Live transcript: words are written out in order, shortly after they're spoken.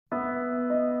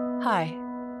Hi,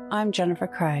 I'm Jennifer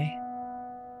Cray.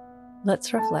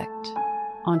 Let's reflect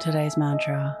on today's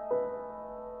mantra.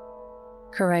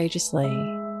 Courageously,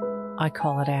 I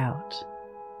call it out.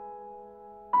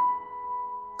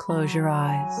 Close your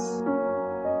eyes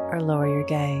or lower your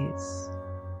gaze.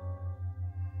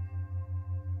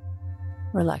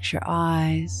 Relax your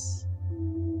eyes.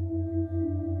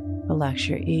 Relax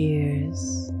your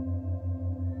ears.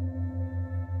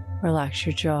 Relax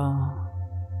your jaw.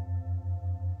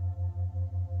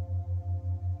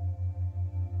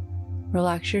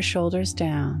 Relax your shoulders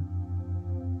down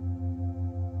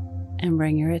and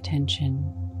bring your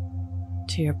attention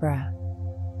to your breath.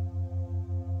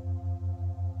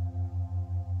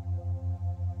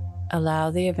 Allow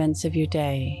the events of your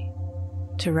day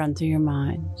to run through your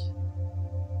mind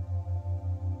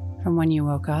from when you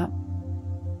woke up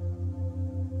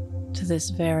to this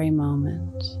very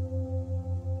moment,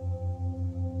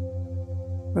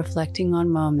 reflecting on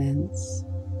moments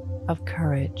of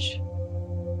courage.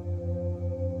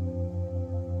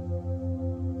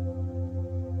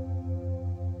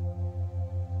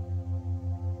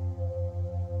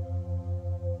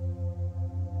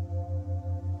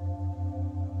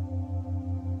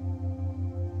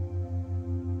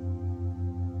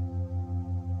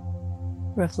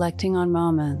 Reflecting on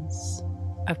moments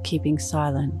of keeping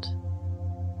silent.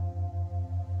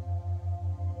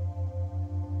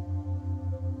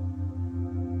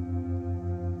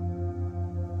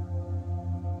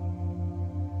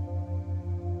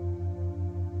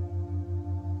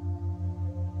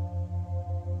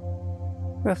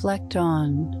 Reflect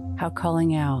on how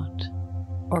calling out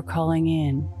or calling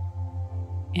in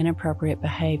inappropriate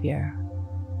behavior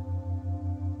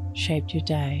shaped your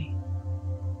day.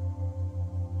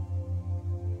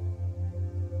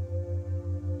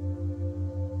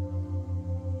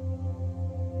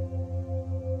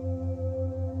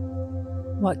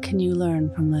 What can you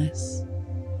learn from this?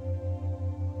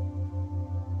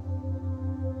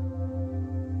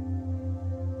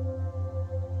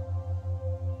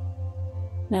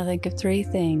 Now think of 3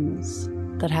 things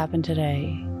that happened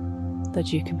today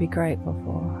that you can be grateful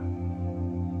for.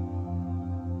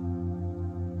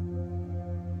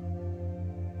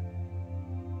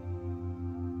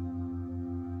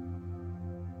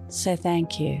 Say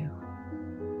thank you,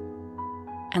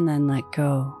 and then let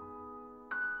go.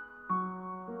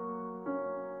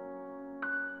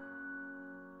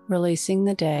 Releasing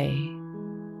the day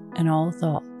and all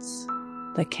thoughts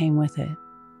that came with it.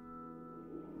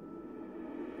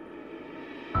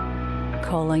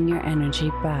 Calling your energy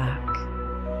back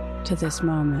to this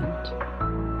moment.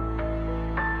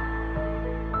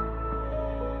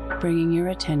 Bringing your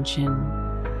attention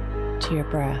to your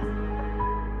breath.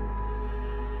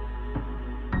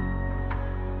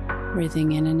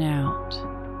 Breathing in and out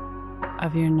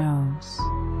of your nose.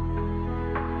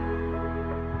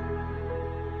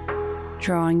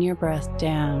 Drawing your breath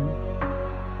down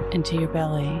into your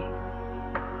belly,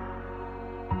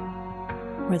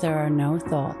 where there are no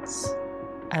thoughts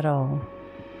at all.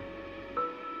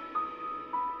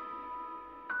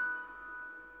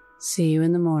 See you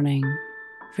in the morning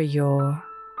for your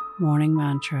morning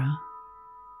mantra.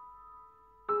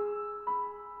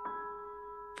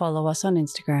 Follow us on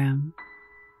Instagram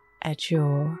at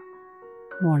Your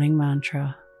Morning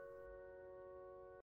Mantra.